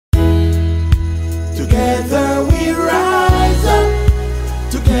Together we rise up,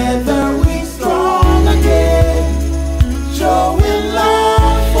 together we strong again, showing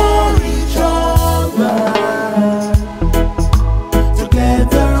love for each other.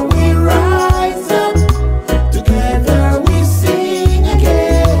 Together we rise up, together we sing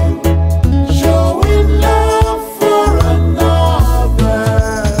again, showing love for another.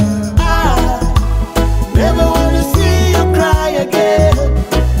 I never wanna see you cry again,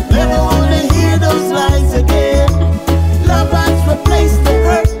 never wanna hear those lies again. Love has replaced the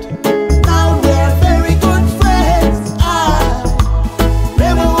hurt, now we're very good friends. I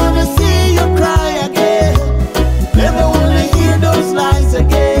never wanna see you cry again, never wanna hear those lies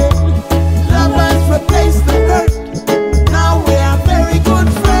again. Love has replaced the hurt, now we are very good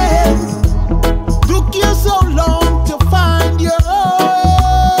friends. Took you so long to find your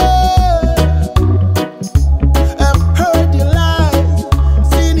I've heard your lies,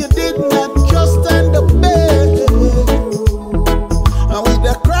 seen you did not just stand up bed. And with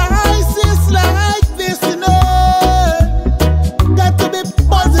a crisis like this, you know, got to be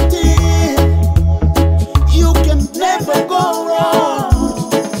positive. You can never go wrong.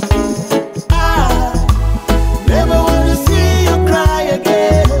 I never wanna see you cry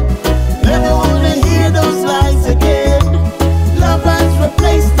again, never wanna hear those lies again. Love has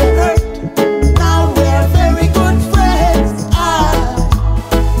replaced the hurt, now we're very good friends. I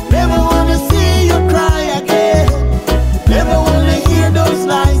never wanna see you cry again, never wanna hear those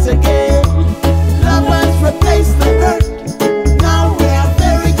lies again. Love has replaced the hurt, now we are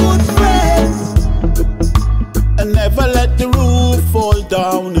very good friends. And never let the roof fall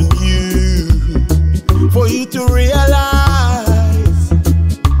down on you, for you to realize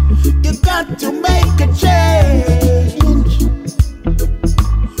you got to make a change.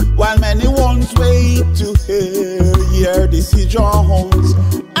 While many ones wait to hear your decisions,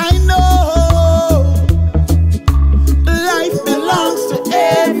 I know life belongs to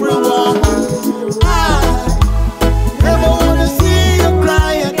everyone. I never wanna see you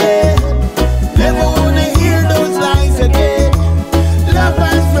cry again, never wanna hear those lies again. Love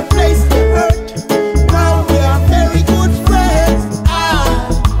has replaced the hurt, now we are very good friends. I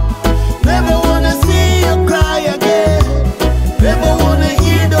never wanna see you cry again, never wanna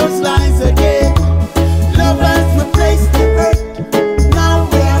hear those lies again. Love has replaced the hurt, now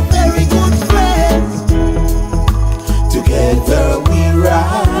we are very good friends. Together we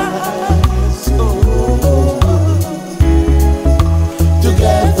rise, oh.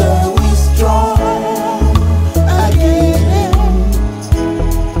 Together we strong again.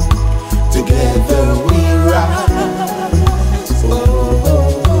 Together we rise, oh.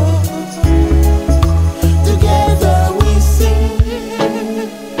 Together we sing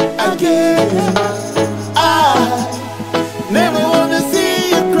again. I never wanna see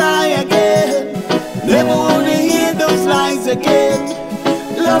you cry again, never wanna hear those lies again.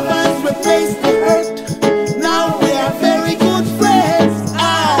 Love has replaced